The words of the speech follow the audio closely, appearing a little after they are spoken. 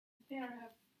pair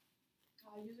have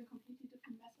using completely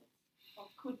different methods, or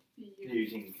could be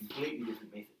using completely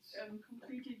different methods.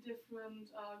 Completely different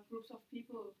groups of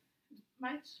people. It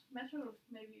might matter if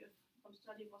maybe if one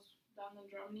study was done in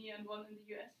Germany and one in the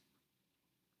US.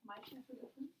 Might have a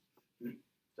difference.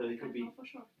 So there could be, for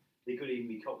sure. There could even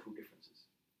be cultural differences,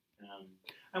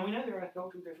 and we know there are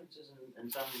cultural differences in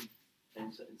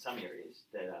some areas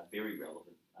that are very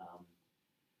relevant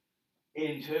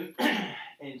in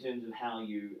terms of how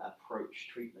you approach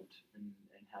treatment and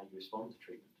how you respond to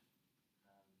treatment.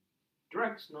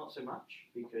 Drugs, not so much,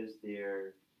 because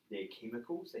they're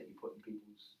chemicals that you put in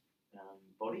people's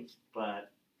bodies,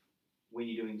 but when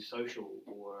you're doing social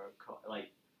or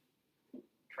like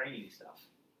training stuff,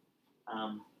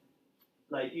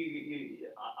 like you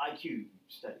IQ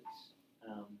studies.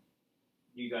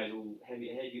 You guys all have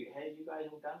you guys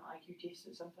all done IQ tests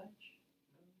at some stage?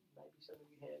 No? Maybe some of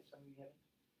you have, some of you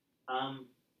haven't.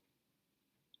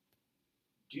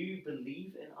 Do you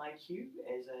believe in IQ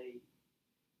as a?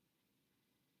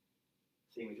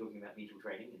 Seeing we're talking about mental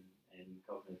training and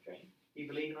cognitive training, do you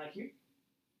believe in IQ?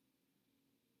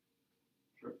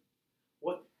 Sure.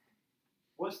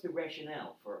 What's the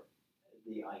rationale for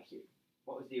the IQ?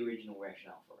 What was the original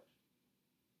rationale for it?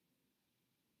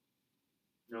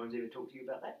 No one's ever talked to you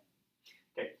about that?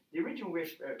 Okay, the original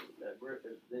the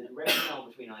rationale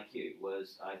between IQ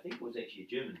was, I think it was actually a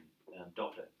German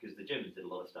doctor, because the Germans did a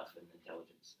lot of stuff in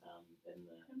intelligence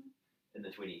in the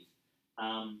 20s.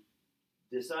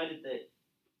 Decided that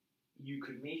you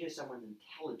could measure someone's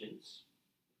intelligence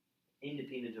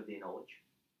independent of their knowledge,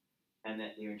 and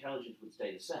that their intelligence would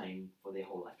stay the same for their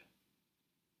whole lifetime.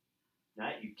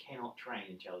 Right? You cannot train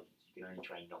intelligence, you can only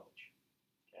train knowledge.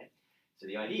 Okay? So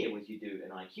the idea was you do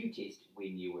an IQ test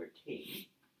when you were 10,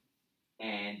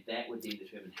 and that would then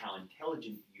determine how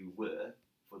intelligent you were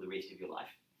for the rest of your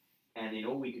life. And then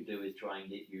all we could do is try and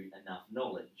get you enough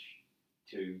knowledge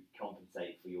to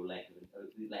compensate for your lack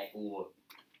or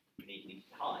uniquely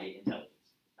high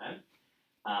intelligence. Right?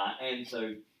 And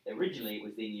so originally it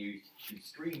was then used to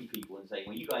screen people and say,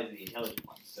 well, you guys are the intelligent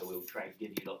ones, so we'll try and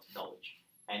give you lots of knowledge.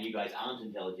 And you guys aren't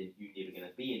intelligent, you're never going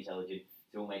to be intelligent,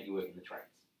 so we'll make you work in the trades,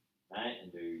 right,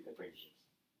 and do apprenticeships.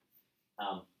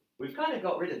 We've kind of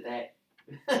got rid of that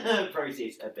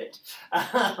process a bit.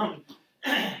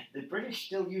 The British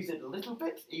still use it a little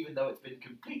bit, even though it's been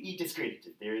completely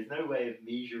discredited. There is no way of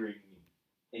measuring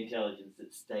intelligence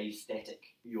that stays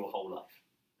static your whole life.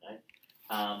 Right?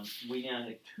 We now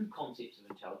have two concepts of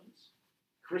intelligence: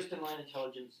 crystalline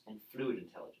intelligence and fluid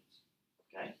intelligence.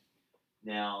 Okay?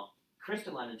 Now,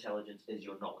 crystalline intelligence is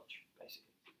your knowledge,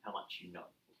 basically, how much you know.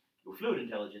 Your fluid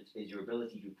intelligence is your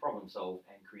ability to problem solve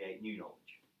and create new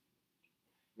knowledge.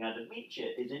 Now,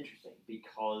 dementia is interesting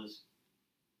because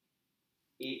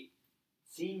it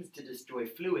seems to destroy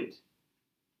fluid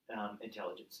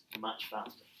intelligence much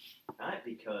faster, right?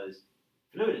 Because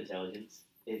fluid intelligence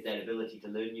is that ability to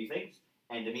learn new things,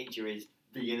 and dementia is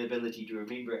the inability to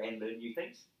remember and learn new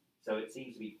things. So it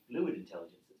seems to be fluid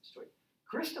intelligence that's destroyed.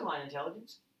 Crystalline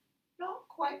intelligence, not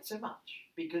quite so much,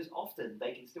 because often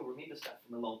they can still remember stuff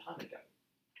from a long time ago,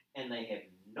 and they have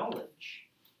knowledge,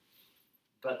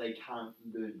 but they can't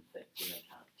learn things and they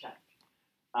can't change.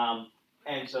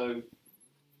 And so,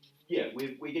 yeah,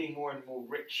 we're getting more and more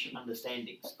rich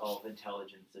understandings of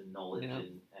intelligence and knowledge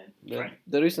and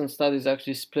the recent studies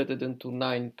actually split it into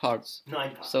 9 parts.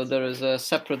 9 parts. So there is a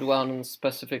separate one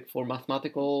specific for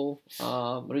mathematical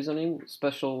reasoning,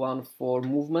 special one for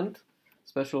movement,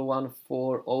 special one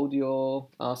for audio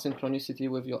synchronicity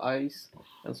with your eyes,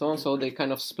 and so on. So they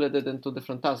kind of split it into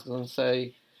different tasks and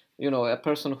say, you know, a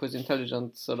person who is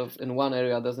intelligent sort of in one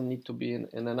area doesn't need to be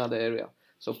in another area.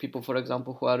 So people, for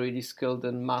example, who are really skilled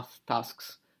in math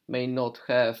tasks may not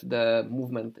have the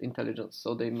movement intelligence,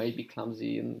 so they may be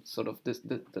clumsy in sort of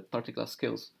the particular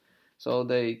skills. So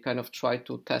they kind of try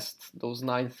to test those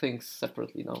 9 things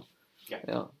separately now.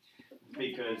 Yeah.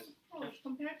 Because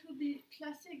compared to the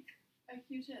classic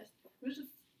IQ test, which is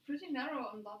pretty narrow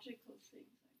on logical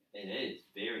things. it is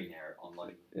very narrow on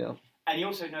logical. Yeah. And you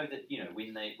also know that, you know,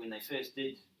 when they first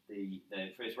did they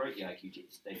first wrote the IQ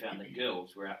test, they found that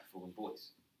girls were outperforming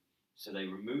boys. So they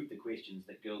removed the questions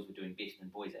that girls were doing better than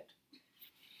boys at,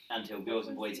 until girls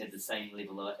and boys had the same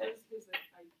level of IQ.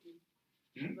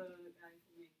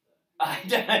 I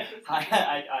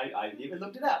never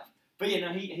looked it up. But you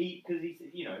know,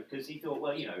 because he thought,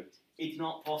 well, you know, it's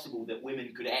not possible that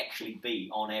women could actually be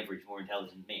on average more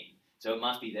intelligent than men. So it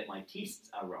must be that my tests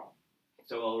are wrong.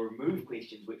 So I'll remove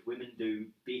questions which women do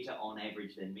better on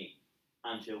average than men,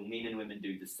 until men and women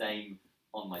do the same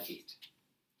on my test.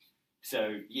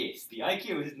 So yes, the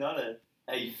IQ is not a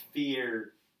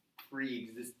fair,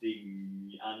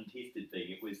 pre-existing, untested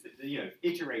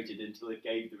iterated until it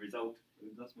gave the result.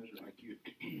 It does measure IQ.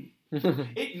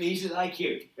 It measures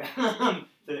IQ.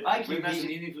 So IQ But that's measures an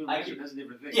individual measure, that's a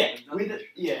different thing. Yeah, It does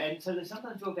measure. and so they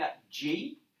sometimes talk about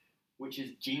G, which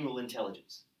is general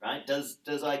intelligence, right? Does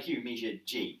IQ measure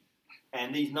G?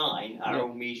 And these 9 are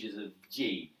all measures of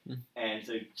G. And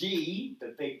so G,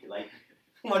 the big,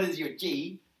 what is your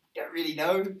G? Don't really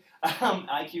know.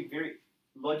 IQ, very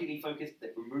logically focused,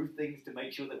 that removed things to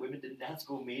make sure that women didn't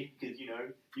outscore men, because, you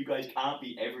guys can't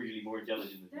be averagely more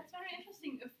intelligent than men. That's very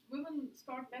interesting. If women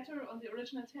scored better on the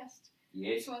original test,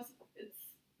 Yes. because it's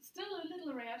still a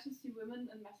little rare to see women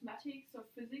in mathematics or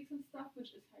physics and stuff,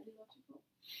 which is highly logical.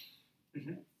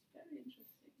 Mhm. That's very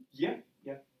interesting. Yeah.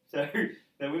 So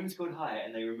the women scored higher,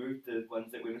 and they removed the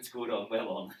ones that women scored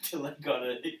on until it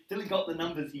got the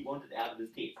numbers he wanted out of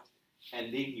his test,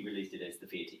 and then he released it as the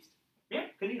fair test. Yeah,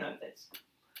 because that's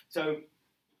so.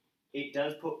 It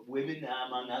does put women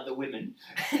among other women,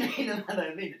 and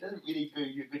it doesn't really do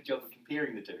you a good job of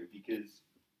comparing the two, because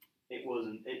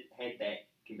it had that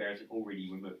comparison already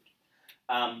removed.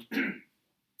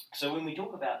 So when we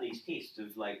talk about these tests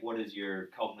of what is your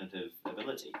cognitive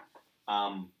ability,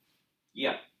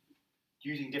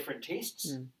 using different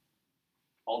tests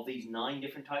of these 9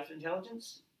 different types of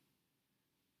intelligence,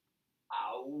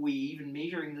 are we even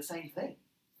measuring the same thing?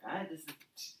 Right?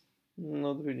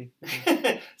 Not really.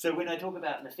 So when I talk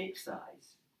about an effect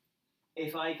size,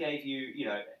 if I gave you,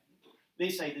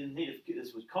 let's say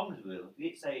this was cognitive ability,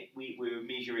 let's say we were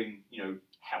measuring,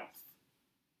 health,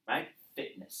 right?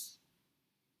 Fitness.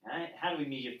 Right? How do we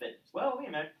measure fitness? Well,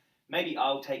 maybe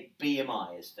I'll take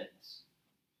BMI as fitness,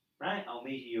 right? I'll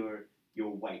measure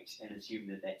your weight and assume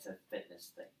that that's a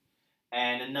fitness thing.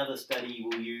 And another study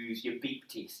will use your beep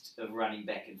test of running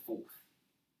back and forth,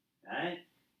 right?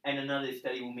 And another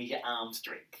study will measure arm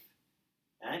strength,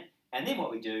 right? And then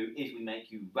what we do is we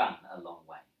make you run a long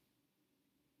way.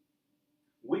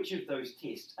 Which of those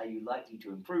tests are you likely to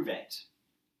improve at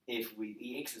if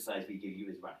the exercise we give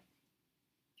you is running?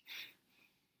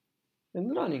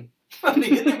 And running.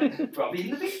 Probably in the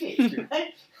beep test,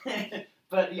 right?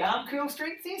 But the arm curl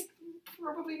strength test,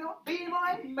 probably not.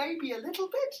 BMI, maybe a little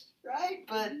bit, right?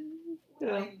 But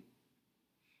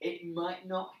it might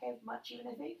not have much of an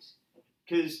effect.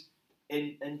 Because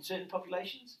in certain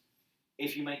populations,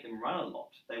 if you make them run a lot,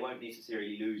 they won't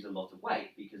necessarily lose a lot of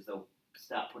weight, because they'll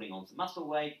start putting on some muscle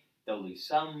weight. They'll lose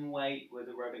some weight with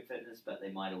aerobic fitness, but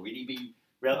they might already be...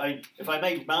 if I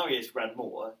made Marius run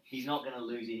more, he's not going to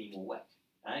lose any more weight,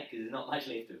 right? Because there's not much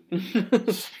left of him.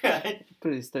 Right?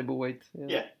 Pretty stable weight.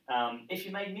 Yeah. If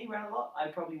you made me run a lot, I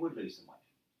probably would lose some weight,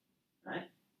 right?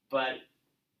 But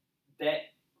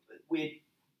we're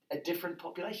a different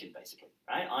population, basically,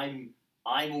 right? I'm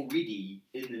already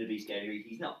in the obese category,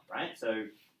 he's not, right? So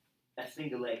a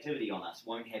single activity on us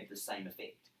won't have the same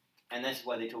effect. And that's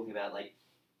why they're talking about,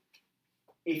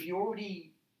 if you're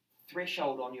already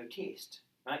threshold on your test,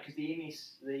 right? Because the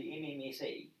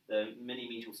MMSE, the Mini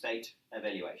Mental State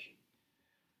Evaluation,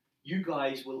 you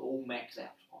guys will all max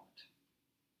out on it,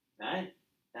 right?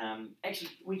 Actually,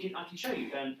 I can show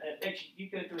you. Actually, you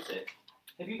go through a search.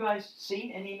 Have you guys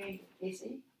seen an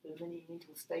MMSE, the Mini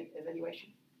Mental State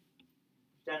Evaluation?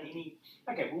 Done any?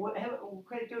 Okay, we'll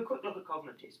do a quick look at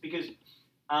cognitive tests, because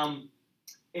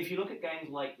if you look at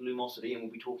games like Lumosity, and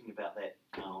we'll be talking about that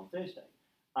on Thursday,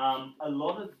 a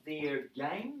lot of their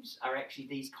games are actually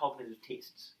these cognitive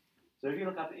tests. So if you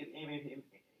look up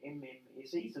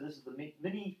MMSE, so this is the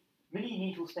mini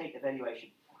mental state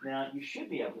evaluation. Now you should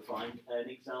be able to find an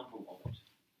example of it.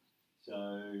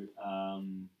 So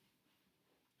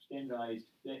standardized,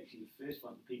 actually the first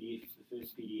one, the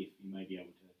first PDF, you may be able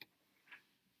to.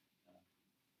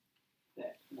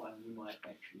 That one we might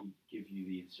actually give you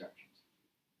the instructions,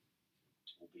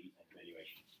 or the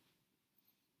evaluation.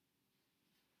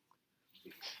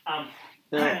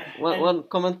 One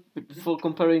comment for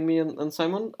comparing me and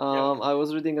Simon. I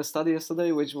was reading a study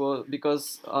yesterday, which was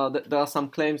because there are some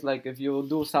claims like if you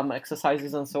do some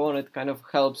exercises and so on, it kind of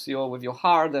helps you with your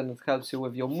heart and it helps you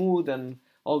with your mood and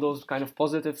all those kind of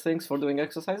positive things for doing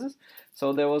exercises.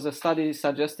 So there was a study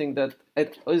suggesting that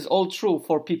it is all true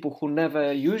for people who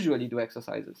never usually do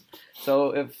exercises.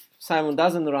 So if Simon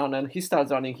doesn't run and he starts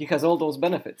running, he has all those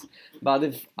benefits. But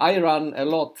if I run a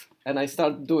lot and I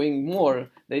start doing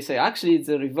more, they say actually it's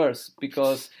the reverse,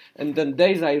 because and then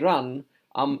days I run,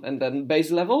 and then base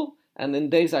level, and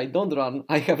in days I don't run,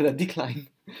 I have the decline.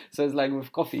 So it's like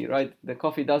with coffee, right? The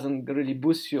coffee doesn't really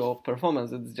boost your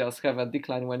performance. It's just have a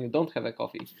decline when you don't have a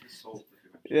coffee.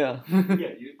 Yeah. Yeah,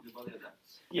 the body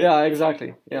adapts. Yeah,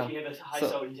 exactly. Yeah. If you have a high So-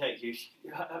 salt intake, your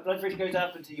blood pressure goes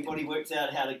up until your body works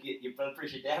out how to get your blood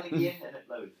pressure down again, and it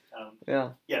loads.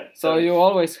 Yeah. Yeah. So you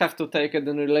always have to take it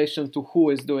in relation to who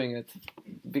is doing it,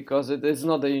 because it is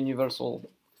not a universal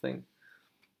thing.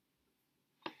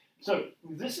 So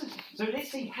let's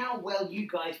see how well you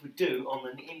guys would do on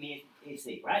the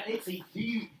MSE, right? Let's see.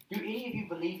 Do any of you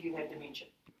believe you have dementia?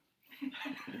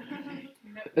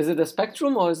 Is it a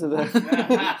spectrum or is it a?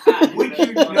 Would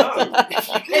you know if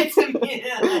you had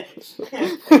dementia?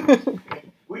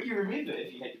 Would you remember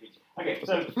if you had dementia? Okay,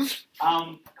 so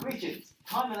questions.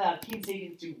 Time allowed 10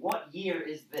 seconds to what year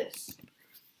is this?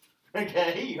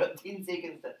 Okay, you got 10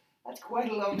 seconds to. That's quite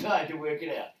a long time to work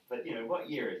it out. But what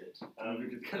year is it?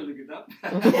 Can I look it up?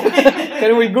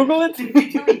 Can we Google it? Do we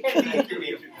have the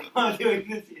interview? I'm doing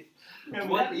this.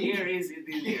 What year is it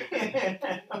this year?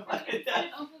 I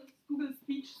also Google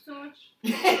speech search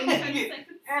in 20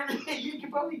 seconds. You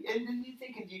could probably, in 10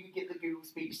 seconds, you could get the Google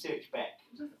speech search back.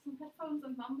 Just some headphones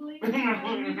and mumbling.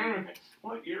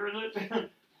 What year is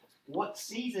it? What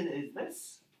season is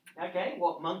this? Okay,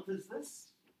 what month is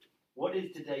this? What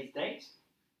is today's date?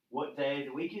 What day of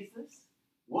the week is this?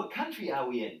 What country are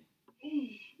we in?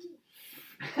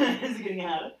 This is getting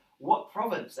harder. What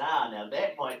province? Now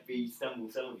that might be stumble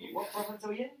some of you. What province are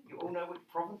we in? You all know which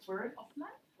province we're in?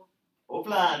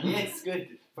 Auckland, yes,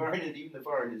 good. Foreigners, even the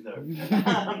foreigners know.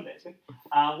 That's good.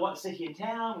 What city and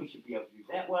town? We should be able to do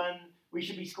that one. We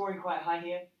should be scoring quite high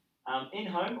here. In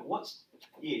home, what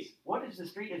is the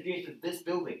street address of this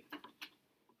building?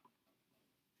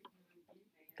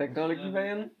 Technology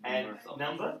van? And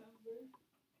number?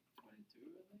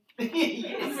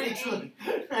 yes, excellent.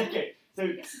 Okay,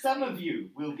 so some of you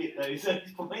will get those at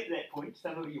that point.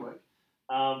 Some of you won't.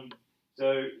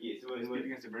 So yes,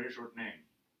 Speaking has a very short name.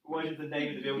 what is the name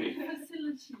of the building?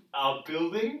 Facility. Our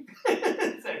building. So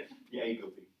yeah, a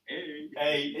building.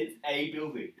 It's a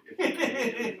building.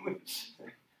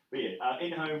 But yeah,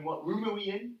 in home, what room are we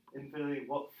in? In Philly,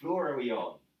 what floor are we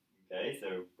on? Okay,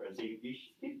 so you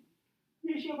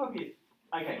should up here.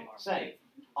 Okay, say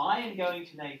I am going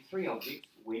to name 3 objects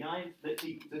when let's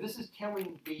see. So this is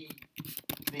telling the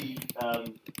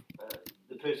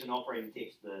person operating the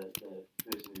test, the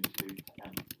person who's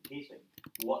testing,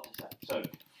 what to say. So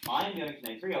I am going to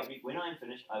name 3 objects. When I am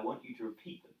finished, I want you to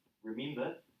repeat them.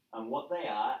 Remember what they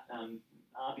are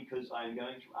because I am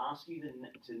going to ask you to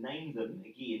name them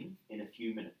again in a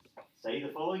few minutes. Say the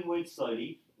following words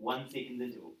slowly, 1 second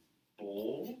intervals.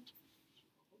 Ball,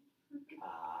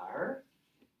 car,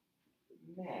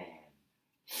 man.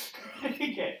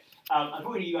 Okay.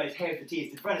 Unfortunately, you guys have the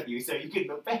test in front of you, so you can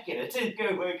look back at it and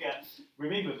go work out.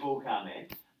 Remember, ball, car, man.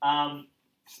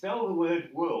 Spell the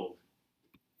word world.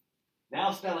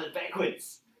 Now spell it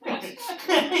backwards.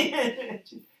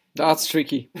 That's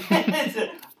tricky.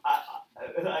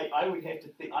 I would have to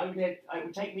think. I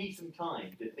would take me some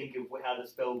time to think of how to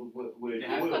spell the word world.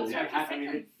 You have half a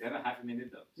minute. You have a half a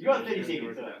minute though. You got 30 seconds.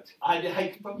 Work it out.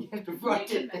 I probably have to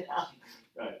write it down.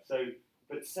 Right. So,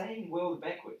 but saying world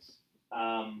backwards.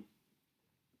 DLROW.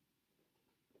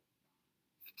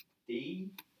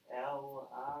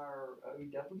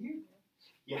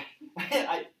 Yeah.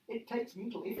 It takes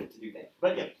mental effort to do that.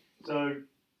 But yeah. So,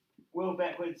 world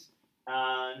backwards.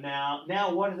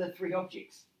 Now, what are the 3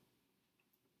 objects?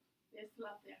 Yes,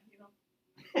 love there, you know.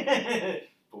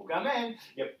 Full gun man.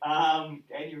 Yep. And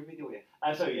you remember where?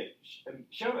 So yeah,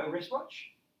 show a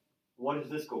wristwatch. What is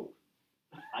this called?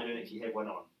 I don't actually have one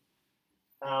on.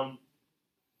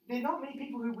 There are not many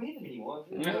people who wear them anymore.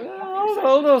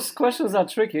 All those questions are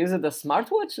tricky. Is it a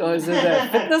smartwatch or is it a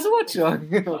fitness watch? Or,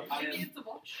 Maybe it's a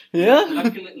watch. Yeah.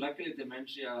 Luckily,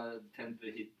 dementia tend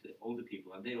to hit older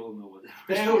people, and they all know what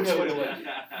They all know what it was.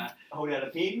 Hold out a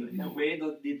pen. We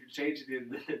don't need to change it in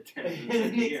the 10 In to the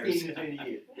 20 next years. 10 to 20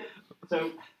 years.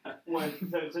 So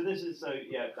this is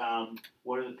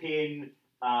what are the pen?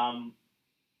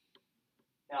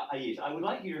 Yes, I would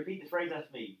like you to repeat the phrase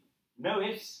after me. No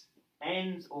ifs,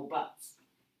 ands, or buts.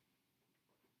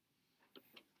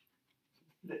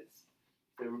 So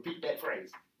repeat that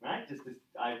phrase, right?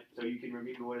 So you can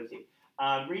remember what it said.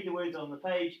 Read the words on the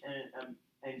page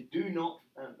and do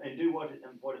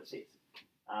what it says.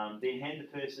 Then hand the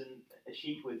person a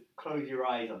sheet with "close your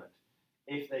eyes" on it.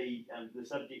 If the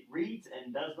subject reads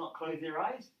and does not close their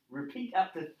eyes, repeat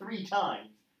up to 3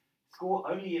 times. Score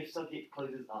only if subject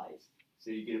closes eyes. So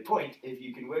you get a point if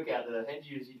you can work out the hand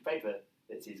you a sheet of paper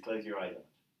that says "close your eyes" on it.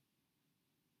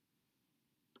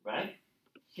 Right?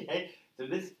 Okay. So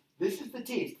this is the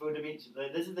test for dementia.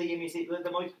 This is the MSE.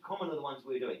 The most common of the ones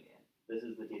we're doing there. This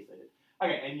is the test they did.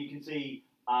 Okay, and you can see.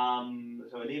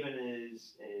 So 11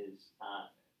 is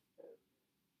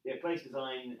place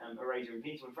design eraser and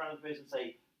pencil in front of the person,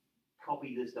 say,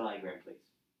 copy this diagram, please.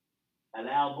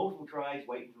 Allow multiple tries,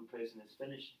 wait until the person is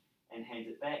finished, and hands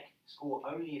it back. Score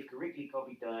only if correctly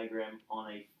copied diagram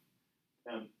on a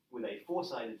with a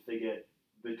 4-sided figure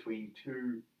between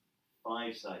 2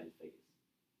 5-sided figures.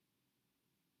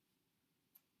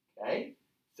 Okay,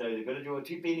 so they've got to draw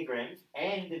 2 pentagrams,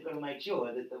 and they've got to make sure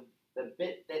that the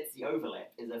bit that's the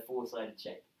overlap is a 4-sided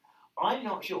shape. I'm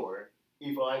not sure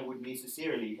if I would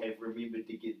necessarily have remembered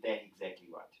to get that exactly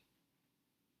right.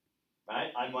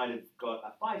 Right? I might have got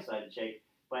a 5-sided shape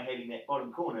by having that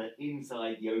bottom corner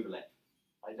inside the overlap.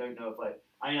 I don't know if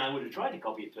I would have tried to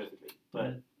copy it perfectly,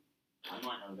 but I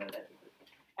might not have got that perfectly.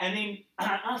 And then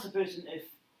ask the person if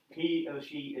he or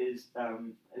she is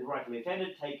right or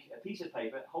left-handed, take a piece of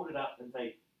paper, hold it up and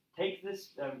say, take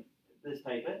this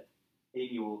paper in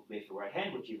your left or right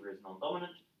hand, whichever is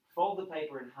non-dominant, fold the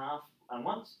paper in half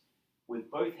once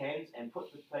with both hands and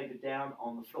put the paper down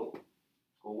on the floor.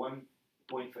 Score 1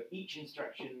 point for each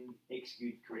instruction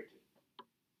executed correctly.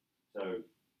 So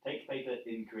take paper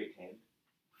in correct hand,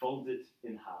 folds it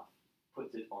in half,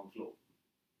 puts it on floor.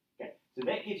 Okay, so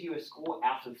that gives you a score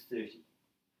out of 30.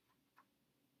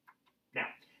 Now,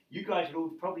 you guys would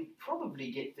all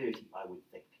probably get 30, I would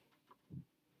think.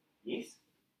 Yes?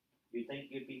 You think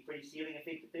you'd be pretty ceiling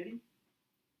effect at 30?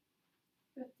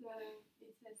 But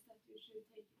it says that you should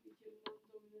take it with your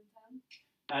non-dominant hand.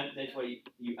 And that's why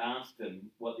you ask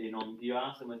them what they're you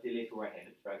ask them if they're left or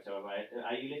right-handed, right? So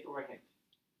are you left or right-handed?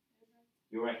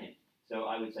 You're right-handed. So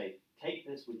I would say, take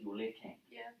this with your left hand.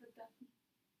 Yeah, but that's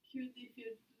cute if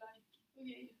you'd like.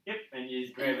 Okay. Yep, and you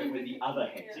just grab it with the other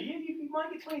hand. Yeah. So you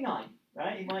might get 29,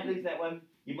 right? You might lose that one.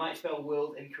 You might spell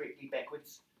world incorrectly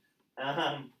backwards.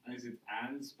 Is it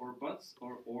ands or buts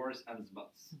or ors and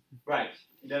buts? Right.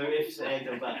 No ifs, ands,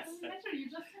 or It buts. doesn't matter, you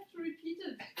just have to repeat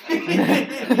it.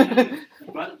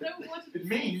 But You know what It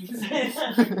means.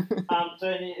 So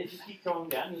if you keep going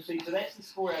down, you'll see. So that's the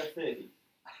score out of 30.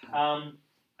 I'm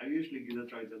usually good at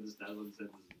trying to understand what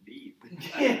sentences mean.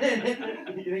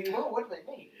 You think, well, what do they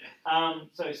mean?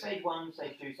 So stage 1,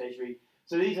 stage 2, stage 3.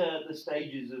 So these are the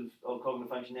stages of cognitive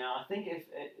function. Now, I think if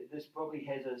this probably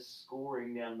has a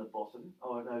scoring down the bottom.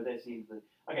 Oh no, that's the end of the.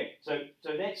 Okay, so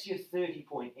that's your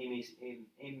 30-point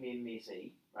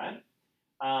MMSE, right?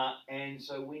 And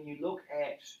so when you look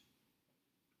at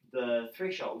the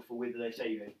threshold for whether they say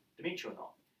you have dementia or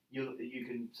not, you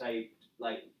can say,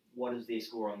 like, what is their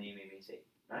score on the MMSE,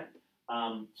 right?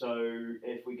 So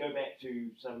if we go back to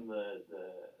some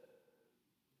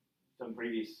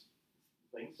previous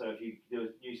things, so if you do a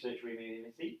new search for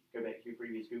MMSE, go back to your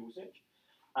previous Google search,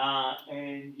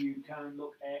 and you can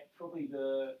look at probably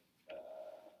the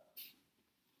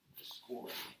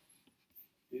scoring.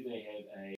 Do they have a